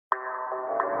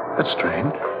That's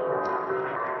strange.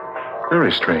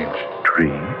 Very strange.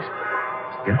 Trees,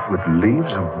 yet with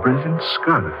leaves of brilliant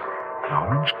scarlet.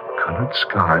 Orange-colored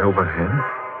sky overhead.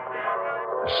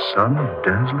 The sun of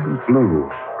dazzling blue.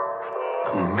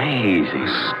 Amazing.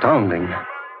 Astounding.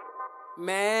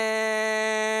 Man.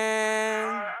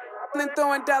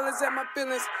 Throwing dollars at my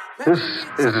feelings. This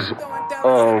is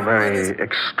all very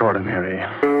extraordinary.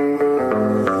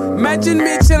 Imagine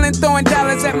me chillin', throwing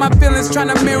dollars at my feelings, trying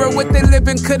to mirror what they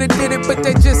living. Coulda did it, but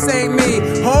they just ain't me.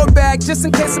 Hold back, just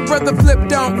in case a brother flip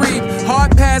don't read.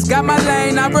 Hard pass, got my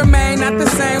lane, I remain not the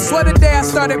same. Swear the day I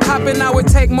started popping, I would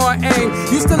take more aim.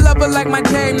 Used to love her like my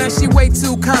dame, now she way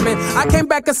too common. I came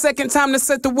back a second time to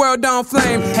set the world on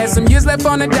flame. Had some years left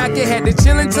on the docket, had to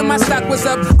chill until my stock was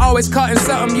up. Always caught in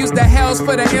something, used the hells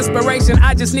for the inspiration.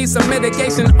 I just need some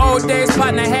mitigation. Old days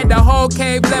partner had the whole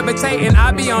cave levitating.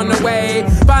 I be on the way.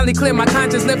 Finally clear my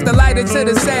conscience, lift the lighter to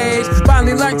the sage.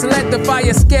 Finally learned to let the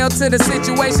fire scale to the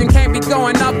situation. Can't be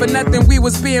going off for nothing, we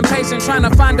was being patient. Trying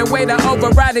to find a way to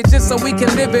override it just so we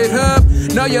can live it up.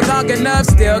 Know you long enough,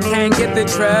 still can't get the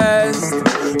trust.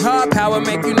 Raw power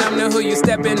make you numb to who you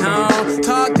stepping home.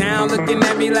 Talk down, looking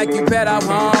at me like you bet I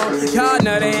won't. Y'all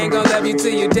know they ain't gon' love you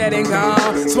till you dead and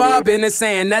gone. Swab business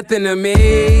saying nothing to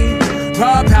me.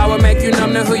 Raw power make you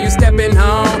numb to who you stepping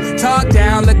home. Talk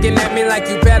down, looking at me like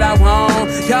you bet I won't.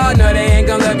 Y'all know they ain't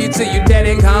gon' love you till you dead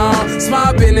and gone.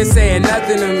 Small business saying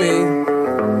nothing to me.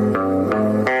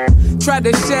 Tried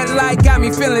to shed light, got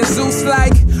me feeling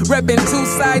Zeus-like. Reppin' two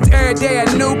sides, every day a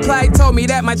new plight. Told me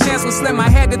that my chance was slim, I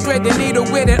had to thread the needle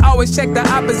with it. Always check the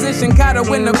opposition, gotta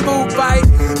win the food fight.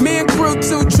 Me and crew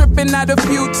too, trippin' out a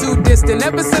few too distant.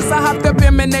 Ever since I hopped up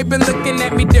in, man, they been looking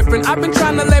at me different. I've been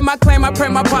trying to lay my claim, I pray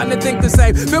my partner think the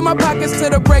same. Fill my pockets to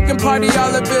the breaking party,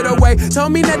 all of it away.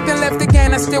 Told me nothing left to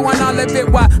gain, I still want all of it.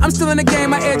 Why? I'm still in the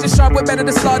game, my edge is sharp, we're better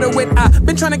to slaughter with. I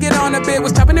been trying to get on a bit,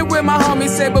 was chopping it with my homies.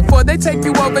 Said before they take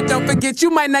you over, don't forget you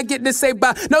might not get to say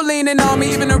bye. No leaning on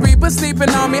me, even the reaper sleeping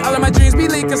on me. All of my dreams be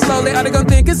leaking slowly. All they gon'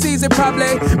 think it's easy,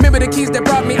 probably. Remember the keys that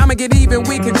brought me, I'ma get even,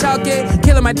 we can chalk it.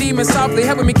 Killing my demons softly,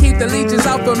 helping me keep the leeches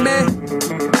off of me.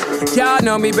 Y'all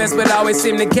know me best, but always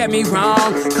seem to get me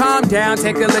wrong. Calm down,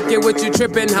 take a look at what you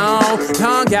tripping home.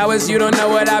 Long hours, you don't know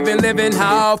what I've been living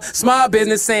off. Small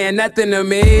business saying nothing to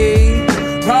me.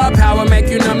 Raw power make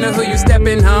you numb to who you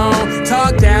stepping home.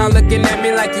 Talk down, looking at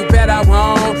me like you bet I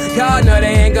won't. Y'all know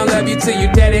they ain't gon' love you till you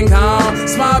dead and gone.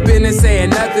 Small business saying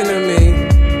nothing to me.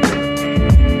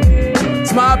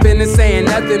 Small business saying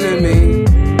nothing to me.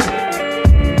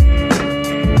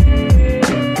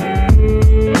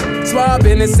 Small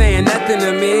business saying nothing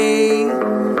to me.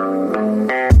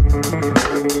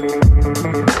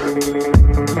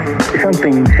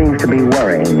 Something seems to be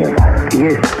worrying you.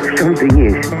 Yes, something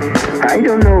is. I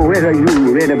don't know whether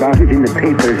you read about it in the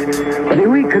papers, but a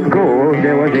week ago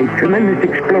there was a tremendous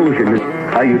explosion.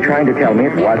 Are you trying to tell me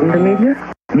it wasn't a meteor?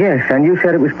 Yes, and you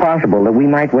said it was possible that we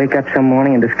might wake up some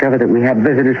morning and discover that we have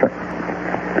visitors from...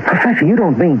 Professor, you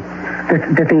don't mean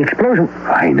that the explosion...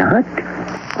 Why not?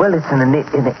 Well, it's an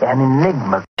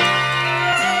enigma.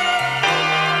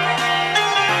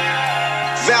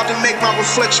 Vowed to make my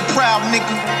reflection proud,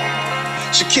 nigga.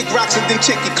 Should kick rocks and then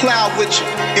take your cloud with you.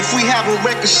 If we haven't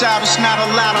reconciled, it's not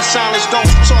allowed. Our silence don't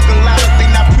talking louder. They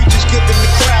not preachers giving the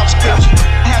crowds picture.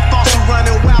 I had thoughts of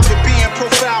running wild and being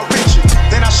profile richer.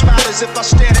 Then I smile as if I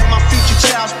stared at my future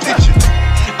child's picture.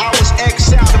 I was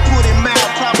exiled to put it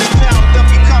mild, probably found up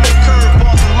becoming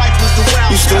curveballs and life was the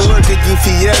wild. Used to work at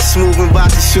UPS, moving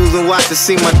boxes, shoes and watch to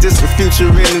see my distant future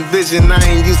in the vision. I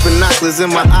ain't used binoculars in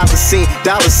my eyes to see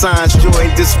dollar signs, joy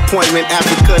and disappointment.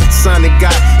 After cut the sun that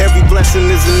got every blessing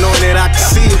is anointed. I can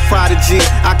see a prodigy,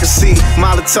 I can see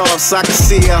Molotovs, I can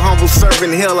see a humble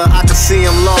servant healer. I can see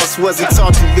him lost, wasn't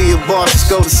taught to be a boss. Just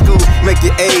go to school, make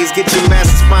your A's, get your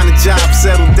masters, find a job,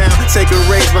 settle down, take a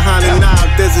raise behind the knob.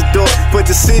 There's a door, but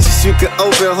decisions you can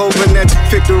open, hoping that you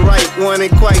pick the right one.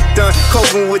 Ain't quite done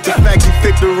coping with the fact you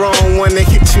picked the wrong one. That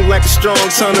hits you like a strong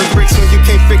ton of bricks when you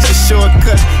can't fix a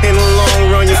shortcut in the long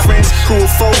run. Your friends who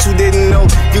were folks who didn't know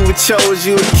you were chose.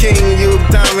 You a king, you a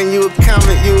diamond, you a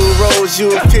comet, you a rose,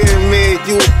 you a pyramid,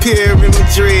 you appear in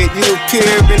Madrid, you appear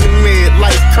in the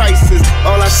mid-life crisis.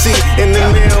 All I see in the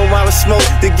mirror while I smoke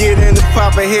to get in the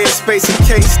proper headspace in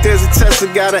case there's a test I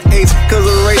got an ace. Cause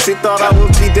a race they thought I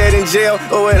would be dead in jail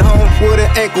or at home with an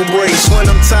ankle brace. When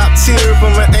I'm top tier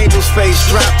from an angel's face,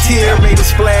 dropped here, made a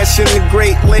splash in the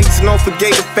Great Lakes. Don't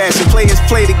forget the fashion. Players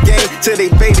play the game till they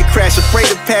beta crash. Afraid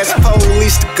to pass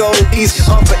police to go east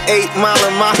off of 8 Mile.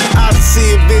 In my eyes to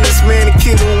see a businessman, a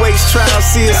kid who waits trials.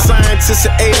 See a scientist,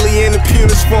 an alien, the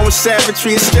purest form of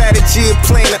savagery. A strategy of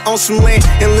playing on some land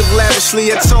and live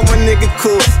lavishly. I told my nigga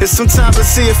cool. And sometimes I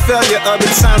see a failure other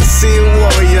times I see a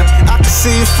warrior. I can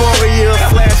see euphoria,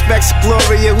 flashbacks of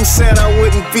Gloria, who said I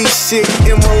wouldn't be shit.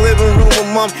 In my living room a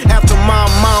month after my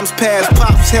mom's passed,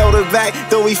 pops held her back,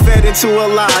 though he fed into her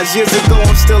lies. Years ago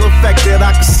I'm still affected,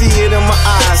 I can see it in my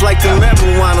eyes, like the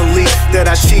marijuana leaf that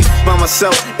I cheat by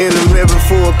myself in the mirror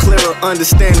for a clearer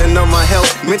understanding of my health.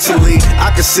 Mentally,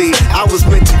 I can see I was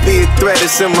meant to be a threat.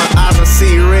 It's in my eyes, I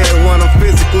see red when I'm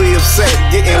physically upset.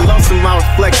 Getting lost in my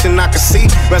reflection, I can see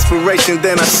respiration,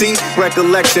 then I see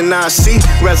recollection, now I see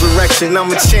resurrection.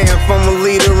 I'm a champ, I'm a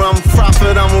leader, I'm a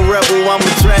prophet, I'm a rebel, I'm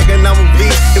a dragon, I'm a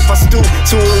beast. If I stoop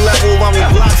to a level, I'm a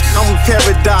blocks, I'm a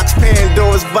paradox,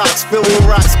 Pandora's box filled with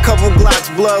rocks, couple blocks,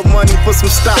 blood money for some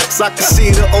stocks. I can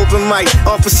see the open mic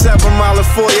off a 7 Mile and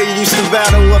 4. You used to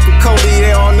battle up in Cody,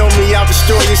 they all know me, I'll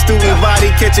destroy your student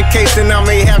body. Catch a case and I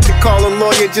may have to call a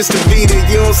lawyer just to beat it.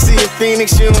 You don't see a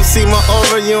phoenix, you don't see my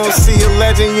aura, you don't see a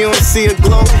legend, you don't see a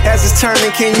glow. As it's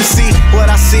turning, can you see what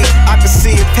I see? I can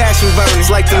see a passion burns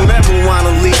like the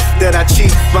marijuana leaf that I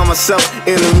cheat by myself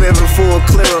in the mirror for a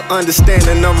clearer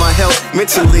understanding of my health.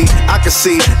 Mentally, I can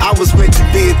see I was meant to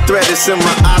be a threat. It's in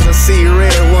my eyes, I see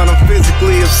red when I'm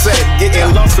physically upset.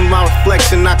 Getting lost in my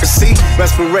reflection, I can see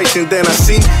respiration, then I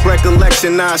see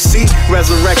recollection, now I see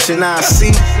resurrection, now I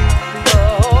see.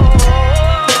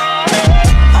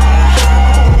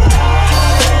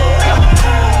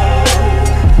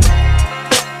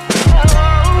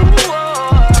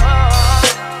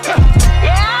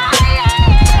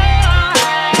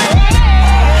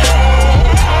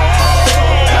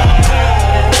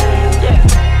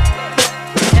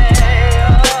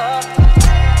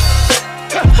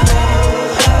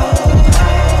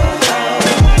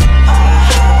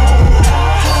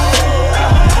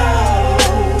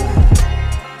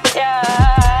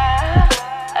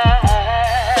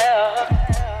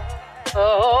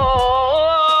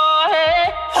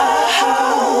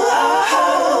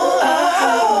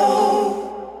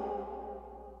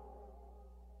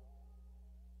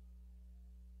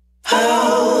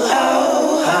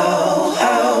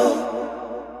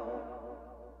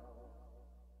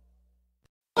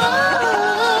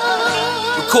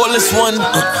 Call this one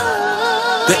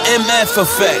the MF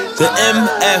effect. The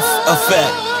MF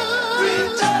effect.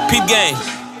 Peep game.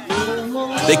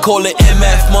 They call it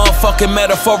MF, motherfucking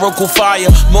metaphorical fire.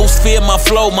 Most fear my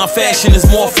flow, my fashion is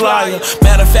more flyer.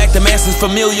 Matter of fact, the masses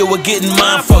familiar with getting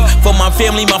mind fucked. For my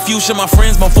family, my future, my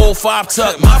friends, my 4-5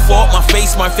 tuck. My fault, my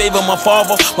face, my favor, my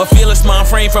father. My fearless mind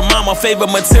frame from my favorite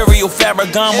material,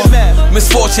 Farragamo.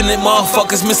 Misfortunate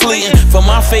motherfuckers misleading. For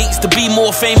my fates to be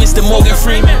more famous than Morgan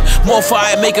Freeman. More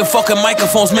fire making fucking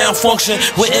microphones malfunction.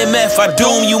 With MF, I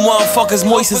doom you motherfuckers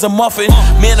moist as a muffin.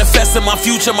 Manifesting my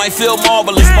future might feel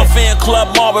marvelous. My fan club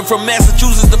Marvin from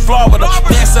Massachusetts to Florida.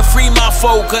 Master free my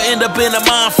folk, I end up in a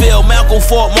minefield. Malcolm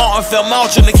Fort Martin fell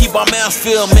marching to keep our mouths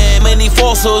filled, man. Many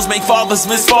falsehoods make fathers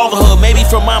miss fatherhood. Maybe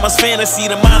from mama's fantasy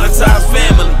to monetize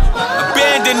family.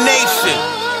 Abandoned nation,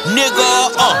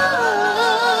 nigga,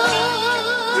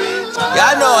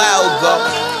 Y'all know how it go.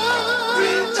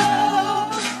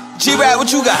 G Rap,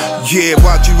 what you got? Yeah,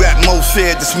 why G Rap most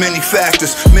feared? There's many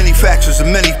factors and many fractures.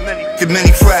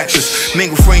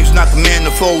 Mingle frames, not the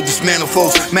manifold, this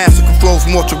manifolds. Massacre flows,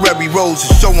 mortuary roads,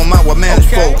 and show them how I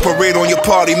manifold. Parade on your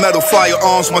party, metal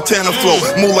firearms, Montana flow.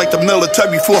 Move like the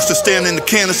military force to stand in the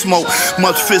can of smoke.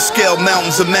 Much fist scale,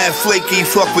 mountains are mad flaky.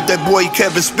 Fuck with that boy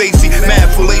Kevin Spacey. Mad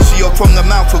fellatio from the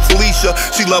mouth of Felicia.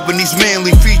 She loving these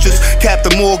manly features.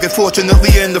 Captain Morgan, fortunately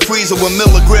in the freezer. 1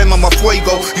 milligram of my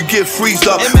fuego, you get freezed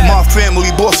up. My family,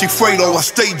 bossy Fredo, I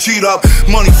stay G'd up.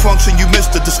 Money function, you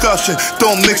missed the discussion.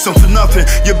 Don't mix them for nothing.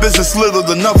 Your business little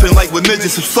to nothing, like with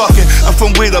midgets is fucking. I'm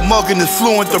from where the mugging is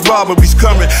fluent, the robbery's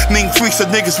current. Mean freaks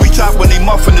of niggas reach out when they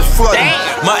muffin is flooding.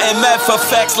 My MF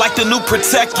effects like the new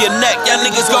protect your neck. Y'all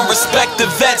niggas gon' respect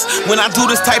the vets. When I do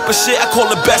this type of shit, I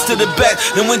call it best of the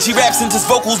best. And when G Rap sent his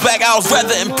vocals back, I was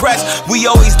rather impressed. We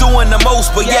always doing the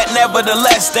most, but yet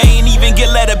nevertheless, they ain't even get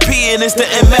letter P, and it's the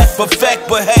MF effect.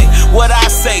 But hey, what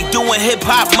I say, doing hip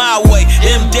hop my way.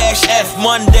 M-F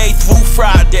Monday through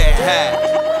Friday.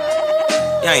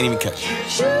 Y'all ain't even catch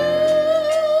it.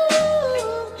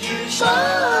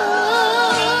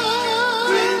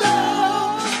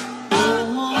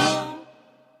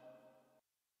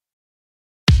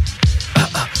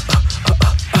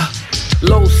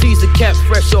 Low Caesar kept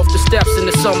fresh off the steps in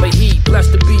the summer heat.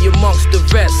 Blessed to be amongst the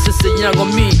rest. It's a younger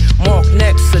me. Mark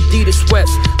next, Adidas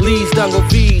sweats, Lee's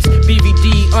Dungarees,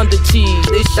 BVD under cheese.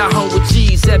 This I hung with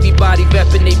G's. Everybody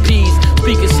reppin' they P's.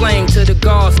 Speaking slang to the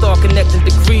guards, start connecting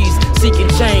degrees. Seeking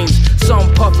change.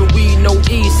 Some puffin' weed, no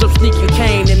ease. Some sneaking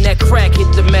cane, and that crack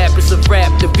hit the map. It's a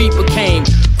rap. The Reaper came.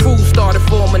 Crews started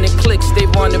forming in cliques. They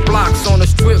running blocks on the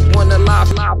strip. When the live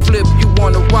flip,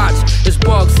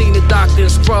 in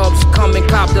scrubs. Come and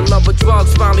cop the love of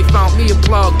drugs. Finally found me a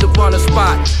plug to run a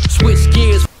spot. Switch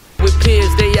gears with peers,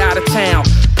 they out of town.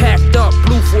 Packed up,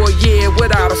 blew for a year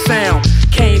without a sound.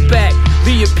 Came back,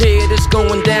 reappeared, it's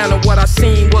going down. And what I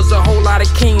seen was a whole lot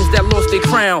of kings that lost their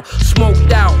crown.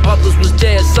 Smoked out, others was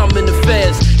dead, some in the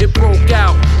feds. It broke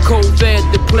out,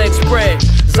 COVID, the plague spread.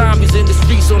 Zombies in the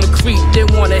streets on the creek, they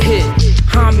wanna hit.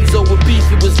 Homies over beef,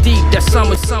 it was deep, that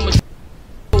summer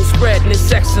spread in the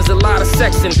sections, a lot of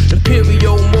sexing.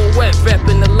 Imperial, more wet,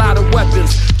 repping a lot of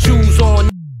weapons. Jews on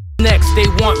next, they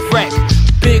want wreck.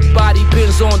 Big body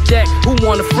bins on deck, who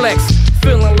wanna flex?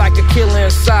 Feeling like a killer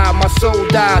inside, my soul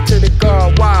died to the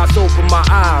guard wise, open my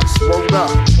eyes, rolled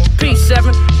up.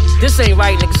 P7, this ain't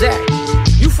right and exact.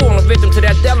 You falling victim to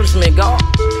that devilishment, God.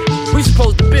 We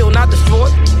supposed to build, not destroy.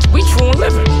 We true and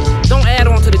living. Don't add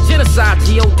on to the genocide,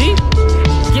 G.O.D.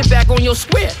 Get back on your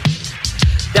square.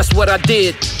 That's what I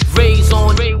did. Raise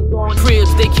on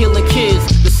cribs, they killing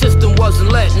kids. The system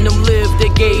wasn't letting them live, they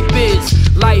gave bids.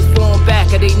 Life on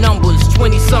back of they numbers,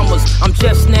 20 summers. I'm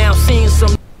just now seeing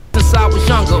some since I was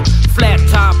younger. Flat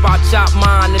top, I chopped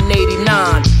mine in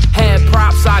 89. Had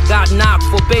props, I got knocked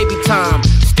for baby time.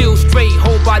 Still straight,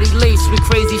 whole body laced with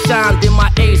crazy shine. Then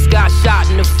my ace got shot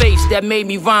in the face, that made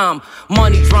me rhyme.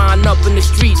 Money drying up in the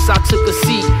streets, I took a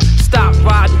seat. Stopped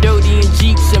riding dirty in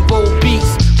Jeeps and bold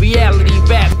beats. Reality,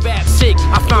 rap sick,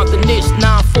 I found the niche.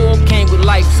 9-4 came with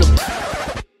life support.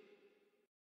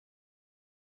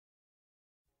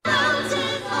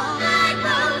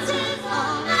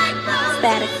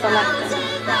 Static Selector.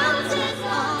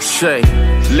 Shay,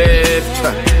 left,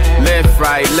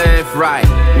 right.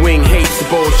 Wing hates the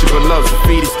bullshit, but loves to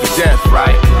feed us to death,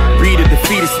 right? Breed a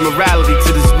defeatist morality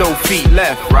till there's no feet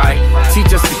left, right?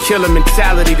 Teach us the killer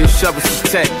mentality, then shove us to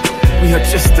tech. We are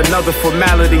just another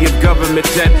formality of government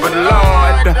debt. But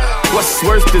Lord, what's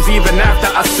worse is even after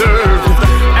I served,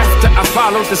 after I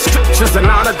followed the scriptures and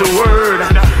honored the word,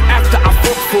 after I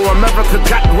fought for America,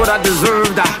 got what I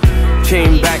deserved, I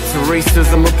came back to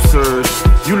racism absurd.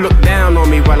 You look down on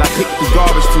me while I pick the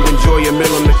garbage to enjoy a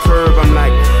meal on the curb. I'm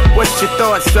like, what's your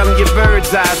thoughts, son? Your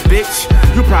bird's eyes, bitch.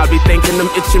 You probably thinking I'm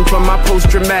itching from my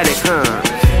post-traumatic, huh?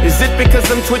 Is it because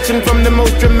I'm twitching from the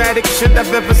most dramatic shit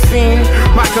I've ever seen?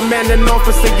 My commanding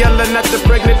officer yelling at the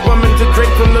pregnant woman to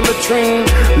drink from the latrine.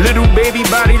 Little baby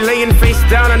body laying face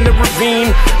down in the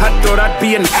ravine. I thought I'd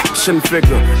be an action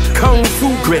figure, kung fu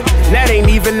grip. That ain't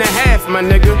even the half, my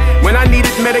nigga. When I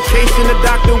needed medication, the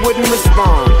doctor wouldn't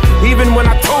respond. Even when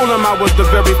I told him I was the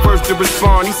very first to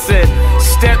respond, he said,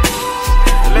 step,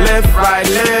 left, right,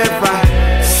 step, left,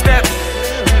 right, step,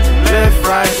 left,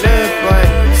 right, left, right.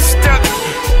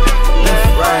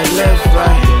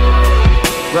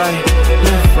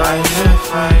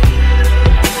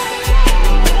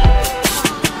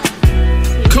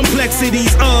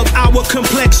 Complexities of our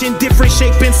complexion, different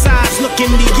shape and size. Look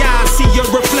in the eye, see your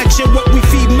reflection. What we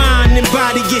feed mind and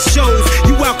body, it shows.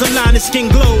 You alkaline and skin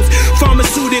glows.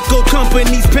 Pharmaceutical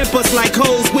companies pimp us like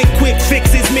hoes with quick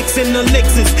fixes, mixing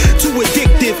elixirs. Too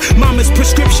addictive. Mama's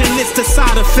prescription list of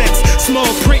side effects. Small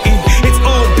printing, it's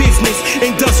all business.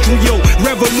 Industrial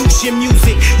revolution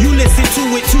music. You listen to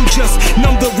it to just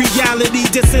numb the reality.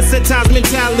 Desensitized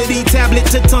mentality. Tablet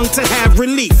to tongue to have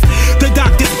relief. The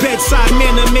doctor's bedside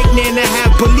manner make Nana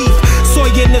have belief.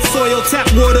 Soy in the soil, tap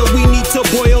water we need to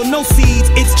boil. No seeds,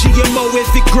 it's GMO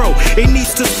if it grow. It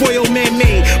needs to spoil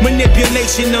man-made.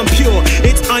 Manipulation unpure,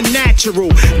 it's unnatural.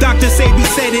 Dr. Sabi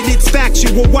said it, it's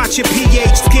factual. Watch your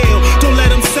pH scale. Don't let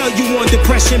them sell you on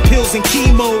depression pills and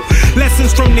chemo.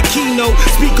 Lessons from the keynote,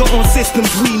 speaker on systems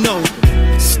we know.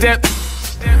 Step,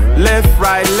 left,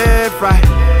 right,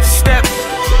 step,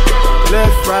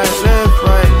 left, right,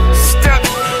 step,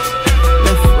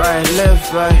 left, right,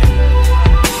 left, right.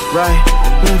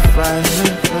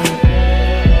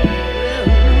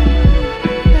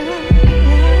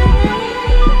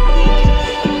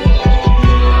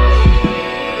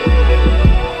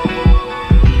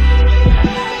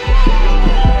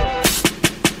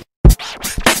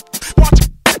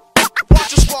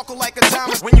 Watch us walk like a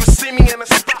diamond when you see me in a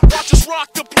spot. Watch us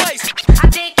rock the place. I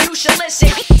think you should listen.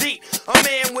 Deep, a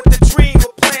man with a dream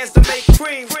with plans to make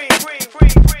cream.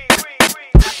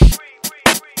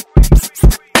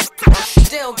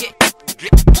 Still getting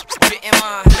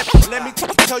mine. Let me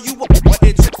tell you what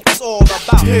it's all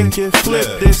about. Pick it,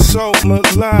 flip this so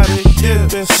melodic.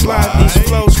 Dip and slide these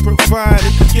flows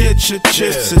provided. Get your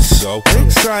chips, it's so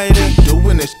exciting.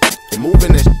 Doing this,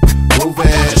 moving this,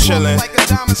 moving, chilling.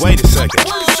 Wait a second.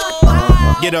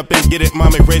 Get up and get it,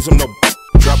 mommy. Raise them no.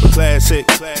 Drop a classic,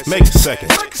 make a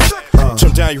second.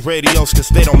 Turn down your radios, cause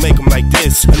they don't make them like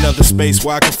this. Another space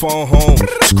where I can phone home.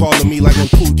 It's calling me like when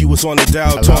Pookie was on the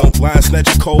dial tone. Line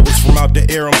snatching cobras from out the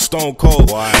air, I'm stone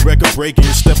cold. Record breaking,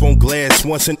 you step on glass.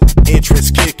 Once an entrance,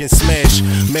 kick and smash.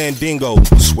 Mandingo,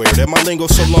 swear that my lingo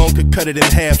so long could cut it in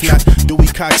half. Not Dewey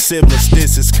Cox siblings,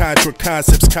 this is contra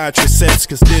concepts, contracepts.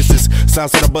 Cause this is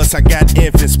sounds of the bus, I got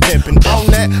infants pimping. On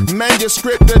that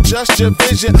manuscript, adjust your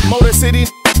vision. Motor City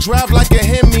drive like a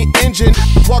Hemi engine.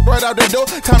 Walk right out the door,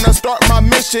 time to start my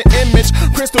mission. Image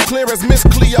crystal clear as Miss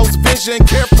Cleo's vision.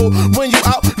 Careful when you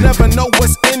out, never know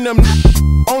what's in them.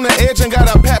 On the edge and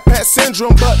got a pat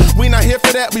syndrome, but we not here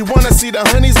for that. We wanna see the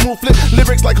honeys move, flip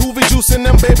lyrics like Hoovy juice in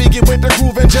them. Baby, get with the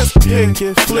groove and just pick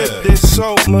it, flip this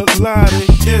so melodic.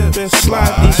 Dip and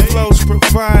slide, these flows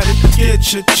provided.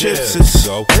 Get your chips, it's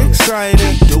so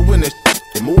exciting. Doing it,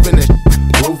 moving it,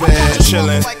 moving it,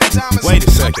 chillin'. Wait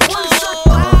a second.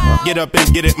 Get up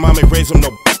and get it, mommy, raise them no.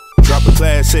 Drop a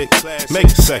classic, make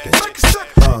a second.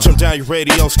 Turn down your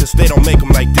radios, cause they don't make them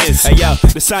like this. Hey yo,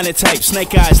 the silent type,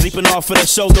 snake eyes, leaping off of the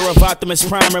shoulder of Optimus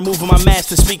Prime, removing my mask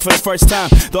to speak for the first time.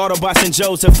 The Autobots and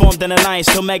Joes have formed an alliance,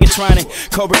 till Megatron and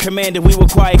Cobra Commander, we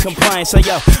require compliance. Hey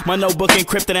yo, my notebook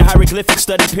encrypted in hieroglyphics,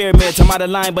 study pyramids. I'm out of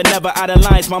line, but never out of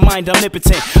lines. My mind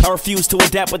omnipotent, I refuse to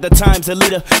adapt with the times. A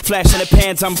leader, flash in the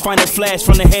pans, I'm finding flash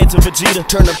from the hands of Vegeta.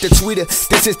 Turn up the tweeter,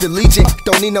 this is the Legion.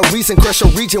 Don't need no reason, crush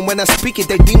your region. When I speak it,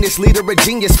 they deem this leader a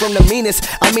genius. From the meanest,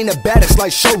 I mean the baddest,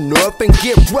 like show up and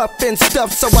get rough and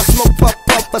stuff. So I smoke up,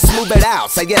 but smooth it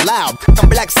out, say it loud. I'm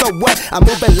black, so what? I'm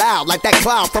moving loud like that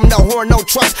cloud from the horn, no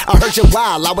trust. I heard you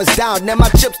wild, I was down, then my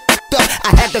chips up.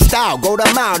 I had the style, go the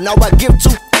mile, now I give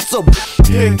two. So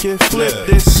pick it, flip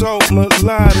this so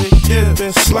melodic. Dip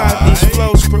and slide, these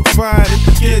flows provided.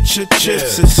 Get your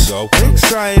chips, it's so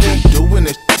exciting. Doing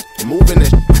it, moving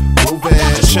it, moving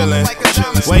it, chillin'.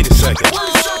 Wait a second.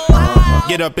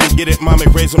 Get up and get it, mommy,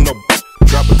 raise them no.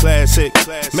 Drop a classic,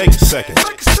 make a second.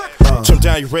 Turn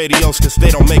down your radios, cause they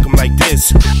don't make them like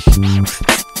this.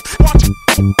 Watch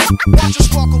us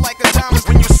sparkle like a diamond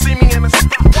when you see me in the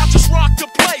spot. Watch us rock the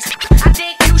place. I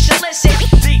think you should listen.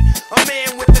 D, a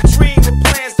man with a dream with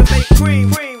plans to make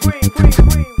cream.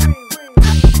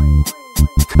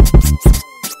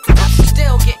 I'm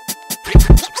still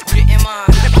getting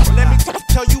mine. Let me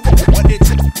tell you what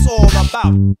it's all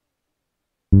about.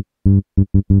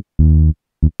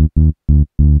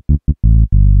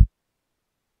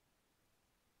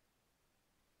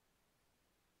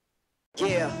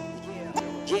 Yeah.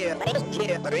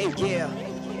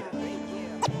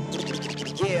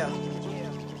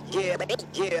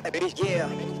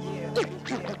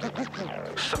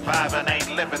 Surviving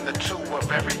ain't living, the two are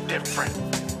very different.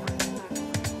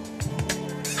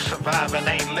 Surviving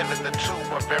ain't living, the two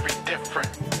are very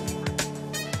different.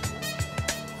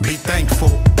 Be thankful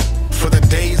for the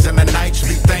days and the nights,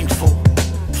 be thankful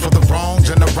for the wrongs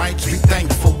and the rights, be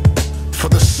thankful for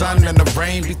the sun and the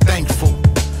rain, be thankful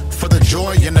for the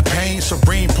joy and the pain.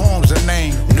 Sareem poems a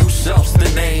name, Newselph's the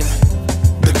name.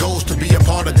 The goal's to be a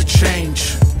part of the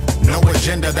change. No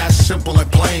agenda, that's simple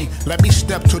and plain. Let me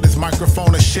step to this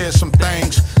microphone and share some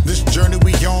things. This journey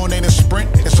we on ain't a sprint,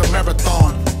 it's a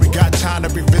marathon. We got time to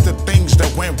revisit things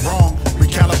that went wrong.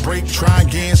 Recalibrate, try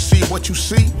again, see what you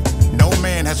see. No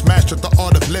man has mastered the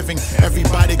art of living.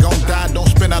 Everybody gon' die, don't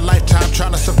spend a lifetime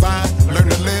trying to survive. Learn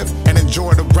to live and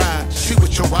enjoy the ride. See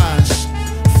with your eyes,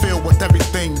 feel with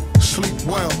everything, sleep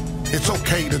well, it's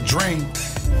okay to dream.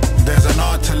 There's an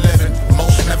art to living,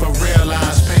 most never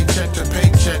realize. Paycheck to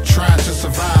paycheck, trying to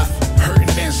survive.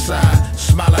 Hurting inside,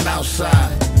 smiling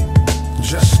outside,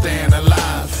 just staying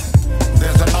alive.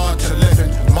 There's an art to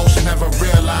living, most never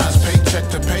realize. Paycheck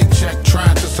to paycheck,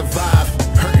 trying to survive.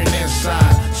 Hurting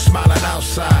inside, smiling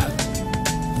outside,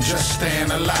 just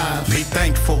staying alive. Be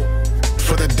thankful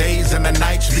for the days and the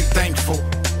nights, be thankful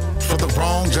for the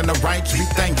wrongs and the rights, be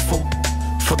thankful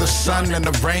for the sun and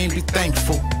the rain, be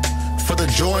thankful for the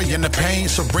joy and the pain.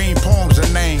 Sareem poems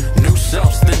a name,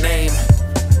 Newselph's the name.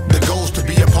 The goal's to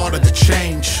be a part of the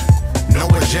change. No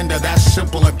agenda, that's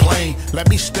simple and plain. Let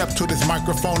me step to this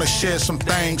microphone and share some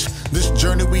things. This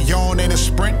journey we on ain't a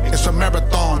sprint, it's a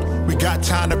marathon. We got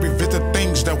time to revisit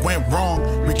things that went wrong.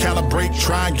 Recalibrate,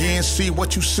 try again, see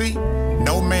what you see.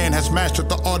 No man has mastered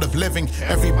the art of living.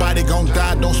 Everybody gon'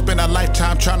 die, don't spend a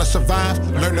lifetime trying to survive.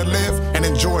 Learn to live and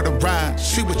enjoy the ride.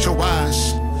 See with your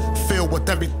eyes, feel with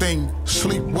everything,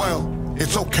 sleep well,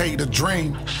 it's okay to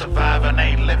dream. Surviving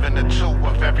ain't living, the two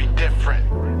are very different.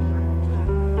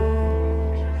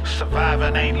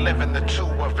 Surviving ain't living, the two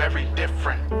are very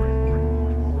different.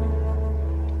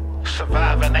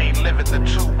 Surviving ain't living, the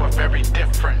two are very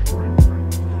different.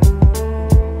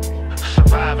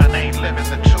 Surviving ain't living,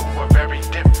 the two are very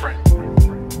different.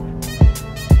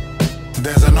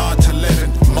 There's an art to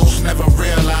living, most never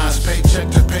realize.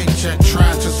 Paycheck to paycheck,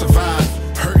 trying to survive.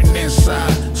 Hurting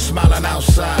inside, smiling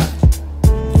outside,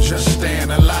 just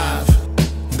staying alive.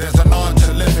 There's an art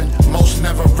to living, most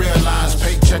never realize.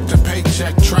 Paycheck to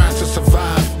paycheck, trying to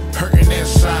survive. Hurting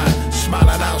inside,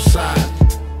 smiling outside,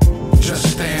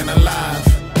 just staying alive.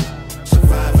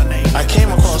 I came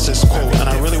across this quote and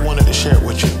I really wanted to share it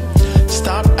with you.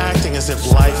 Stop acting as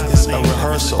if life is a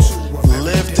rehearsal.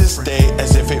 Live this day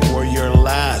as if it were your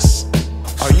last.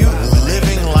 Are you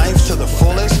living life to the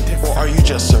fullest, or are you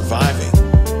just surviving?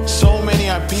 So many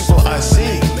people I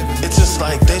see, it's just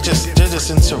like they're just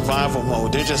in survival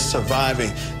mode. They're just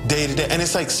surviving day to day. And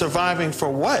it's like, surviving for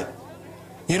what?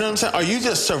 You know what I'm saying? Are you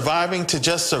just surviving to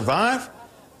just survive?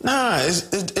 Nah,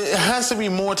 it has to be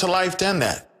more to life than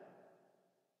that.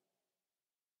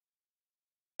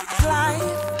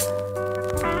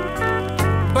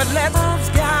 But let's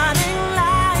guiding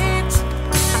light.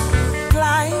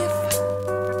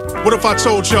 Life. What if I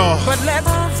told y'all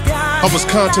I was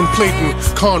contemplating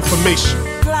confirmation?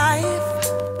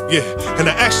 Yeah, and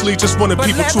I actually just wanted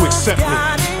people to accept me.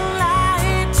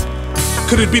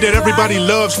 Could it be that everybody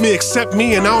loves me except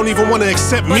me, and I don't even want to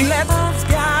accept me?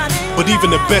 But even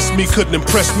the best me couldn't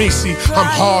impress me. See, I'm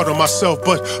hard on myself,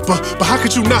 but how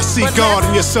could you not see God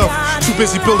in yourself? Too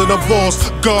busy building up walls,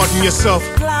 guarding yourself.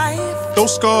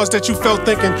 Those scars that you felt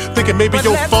thinking maybe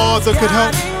your father could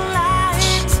help.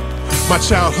 My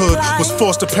childhood was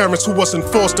foster parents who wasn't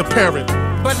forced to parent.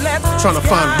 Trying to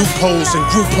find loopholes in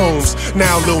group homes.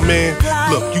 Now, little man,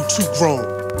 look, you too grown.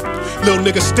 Little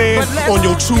nigga, stand on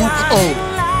your true own.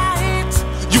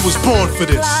 You was born for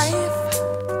this.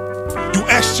 You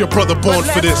asked your brother born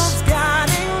for this.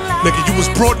 Nigga, you was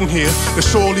brought in here to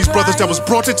show all these brothers that was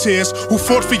brought to tears, who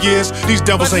fought for years. These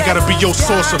devils ain't gotta be your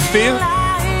source of fear.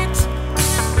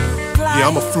 Yeah,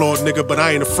 I'm a flawed nigga, but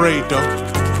I ain't afraid though.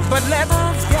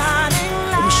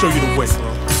 Let me show you the way,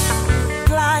 bro.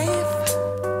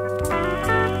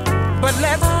 But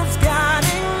let's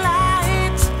guiding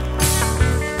light.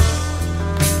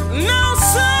 No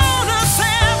sooner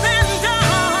said than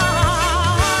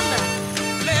done.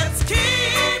 Let's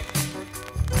keep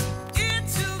it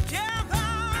together,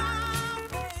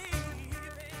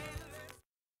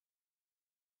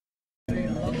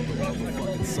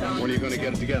 When are you going to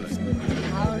get it together?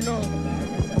 I don't know.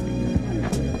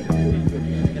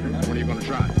 When are you going to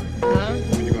try? Huh?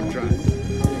 When are you going to try?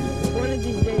 One of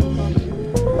these days.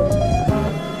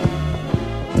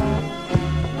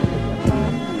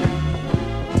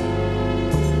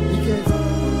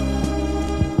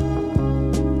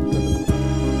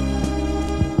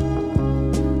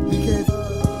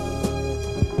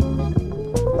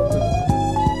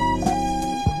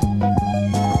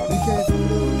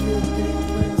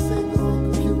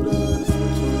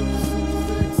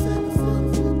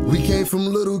 From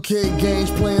little kid games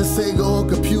playing Sega on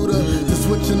computer to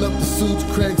switching up the suits,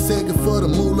 Craig Sega for the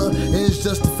moolah. Ends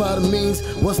justify the means.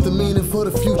 What's the meaning for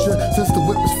the future? Since the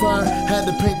whip was fire, had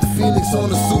to paint the phoenix on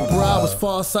the super. I was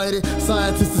far-sighted.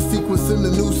 Scientists are sequencing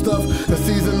the new stuff. The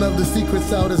season of the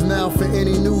secrets out is now for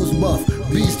any news buff.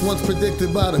 Beast once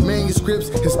predicted by the manuscripts.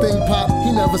 His thing pop,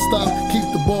 he never stopped. Keep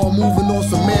the ball moving on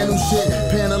some Manu shit.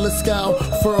 Panelist scowl,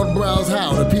 furrowed brows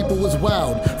how the people was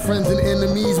wild. Friends and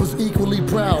enemies was equally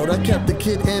proud. I kept the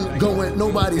kid in going,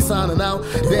 nobody signing out.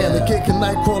 Damn, the kid can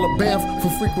night crawl a Banff for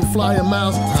frequent flyer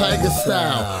miles, tiger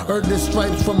style. Earned the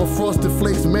stripes from a Frosted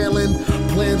Flakes mailing.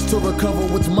 Plans to recover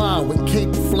what's mine with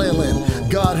cape flailing.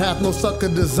 God hath no sucker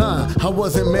design. I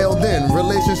wasn't mailed in.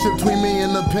 Relationship between me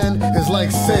and the pen is like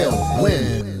sail,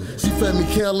 wind. She fed me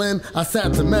kale, I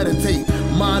sat to meditate.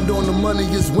 Mind on the money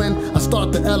is when I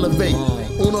start to elevate.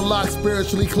 Uno lock,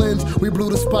 spiritually cleansed. We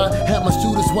blew the spot, had my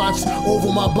shooters watch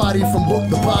over my body from book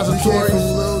depositories. From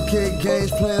little kid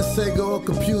games playing Sega or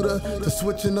computer to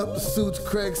switching up the suits,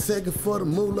 Craig Sega for the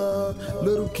moolah.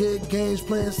 Little kid games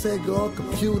playing Sega or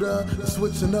computer to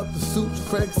switching up the suits,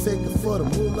 Craig Sega for the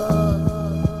moolah.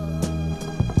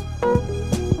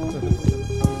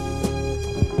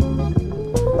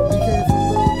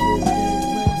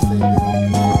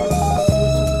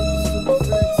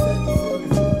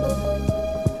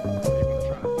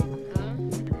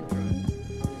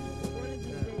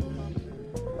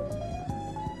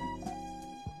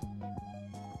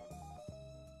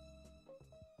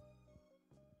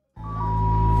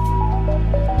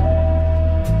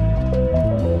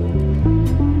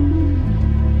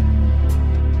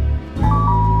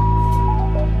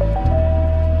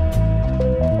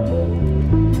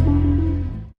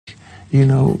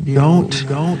 know,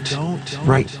 don't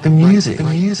write the music. Let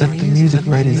the music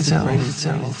write itself.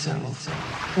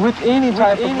 With any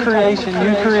type of creation,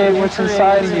 you create what's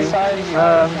inside of you,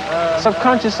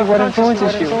 subconsciously what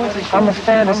influences you. I'm a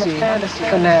fantasy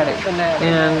fanatic,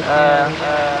 and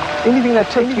anything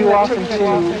that took you off into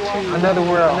another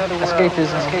world,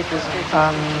 escapism,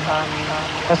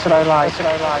 that's what I like.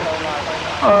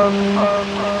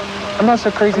 I'm not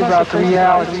so crazy about the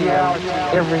reality of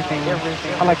everything.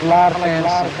 I like a lot of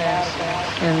fantasy,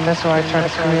 and that's why I try to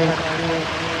create.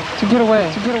 To get away,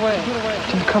 to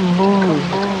become moved,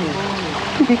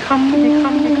 to become moved.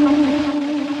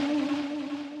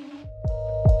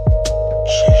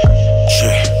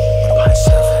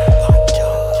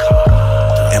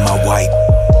 Am I white?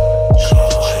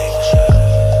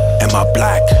 Am I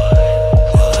black?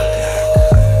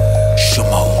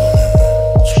 Shimon.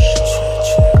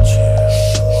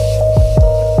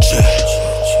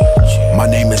 My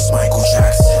name is Michael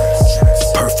Jackson.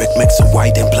 Perfect mix of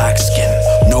white and black skin.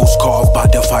 Nose carved by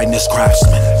the finest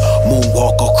craftsmen.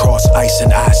 Moonwalk across ice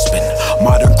and aspen.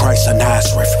 Modern Christ of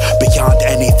Nazareth. Beyond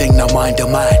anything the mind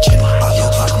imagine. I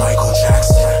look like Michael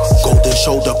Jackson. Golden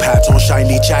shoulder pads on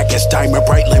shiny jackets. Diamond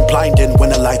brightling blinding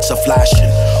when the lights are flashing.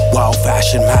 Wild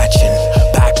fashion matching.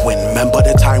 Back when, remember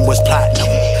the time was platinum.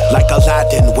 Like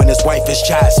Aladdin when his wife is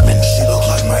Jasmine. She look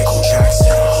like Michael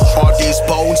Jackson. Are these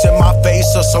bones in my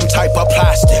face or some type of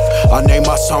plastic? I name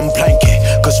my son Blanket,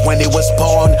 cause when he was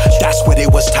born, that's what he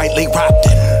was tightly wrapped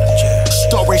in.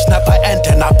 Stories never end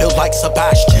and I feel like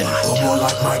Sebastian. But more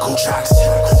like Michael Jackson.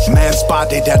 Man's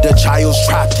body that the child's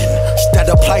trapped in.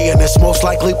 Instead of playing, it's most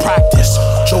likely practice.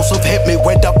 Joseph hit me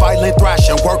with a violent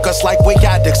thrashing. Work us like we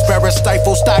addicts, spirit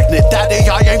stifle stagnant. Daddy,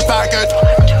 I ain't faggot.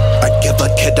 I give a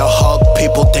kid a hug,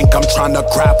 people think I'm trying to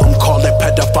grab him, call it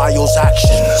pedophile's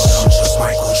actions. I'm just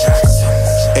Michael Jackson.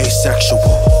 Asexual,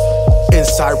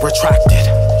 inside retracted.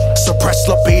 Suppressed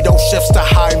libido shifts to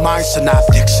high mind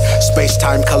synaptics.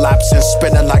 Space-time collapsing,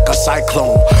 spinning like a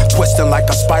cyclone. Twisting like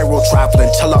a spiral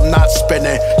traveling, till I'm not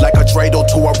spinning like a dreidel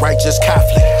to a righteous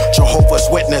Catholic. Jehovah's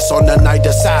Witness on the night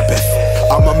of Sabbath.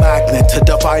 I'm a magnet to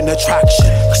divine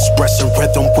attraction. Expressing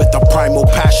rhythm with a primal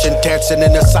passion. Dancing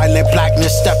in the silent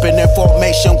blackness. Stepping in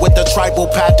formation with the tribal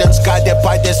patterns. Guided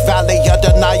by this valley of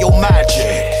denial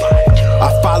magic.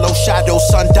 I follow shadows,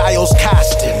 sundials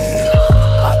casting.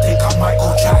 I think I'm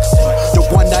Michael Jackson. The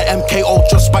one that MK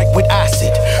Ultra spiked with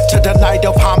acid. To the night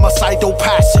of homicidal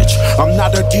passage. I'm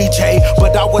not a DJ,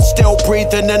 but I was still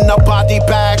breathing in a body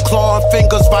bag. Clawing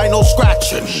fingers, vinyl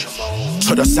scratching.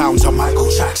 To the sounds of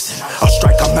Michael Jackson. I'll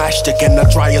strike a matchstick in the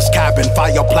driest cabin.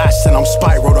 Fire blasting, I'm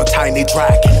Spyro the tiny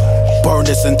dragon. Burn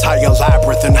this entire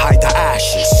labyrinth and hide the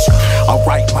ashes. I'll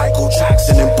write Michael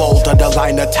Jackson in bold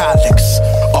underline italics.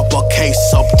 Uppercase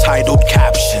subtitled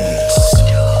captions.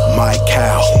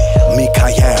 Michael,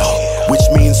 which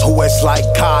means who is like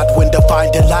God when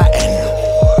defined in Latin.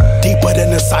 Deeper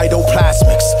than the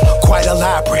cytoplasmics, quite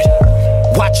elaborate.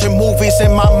 Watching movies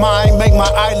in my mind make my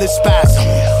eyelids spasm.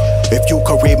 If you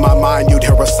could read my mind, you'd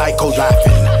hear a psycho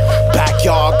laughing.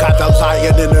 Backyard got a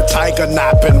lion and a tiger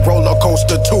napping. Roller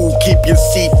coaster 2, keep your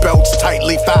seatbelts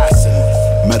tightly fastened.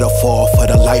 Metaphor for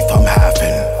the life I'm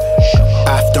having.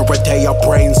 After a day of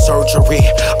brain surgery,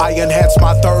 I enhance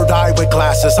my third eye with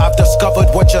glasses. I've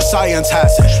discovered what your science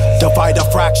hasn't. Divide a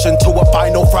fraction to a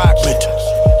final fragment.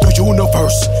 The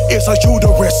universe is a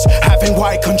uterus having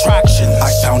wide contractions.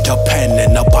 I found a pen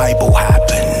and the Bible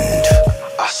happened.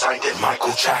 I signed it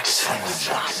Michael Jackson.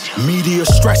 Media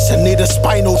stressing, need a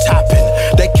spinal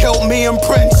tapping. They killed me and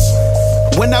Prince.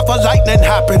 Whenever lightning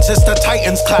happens, it's the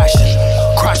titans clashing.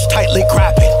 Crotch tightly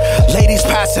grabbing, ladies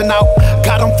passing out.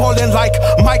 Got them falling like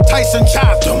Mike Tyson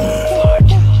chapped them.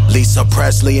 Lisa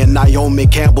Presley and Naomi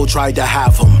Campbell tried to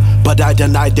have them, but I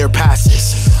denied their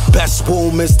passes. Best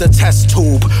womb is the test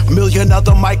tube. Million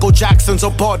other Michael Jacksons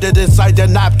aborted inside their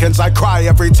napkins. I cry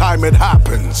every time it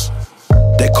happens.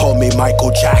 They call me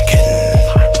Michael Jackin.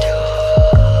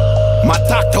 My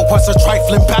doctor was a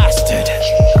trifling bastard.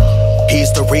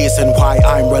 He's the reason why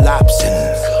I'm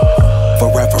relapsing.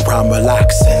 Forever I'm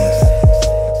relaxing.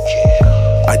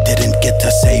 I didn't get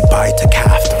to say bye to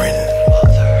Catherine.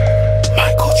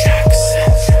 Michael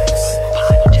Jackson.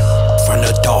 From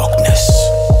the darkness,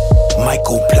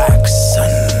 Michael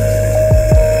Blackson.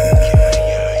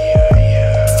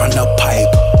 From the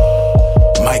pipe,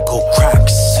 Michael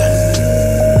Crackson.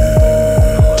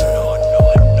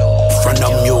 From the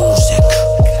music,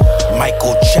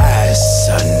 Michael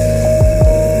JahXsun.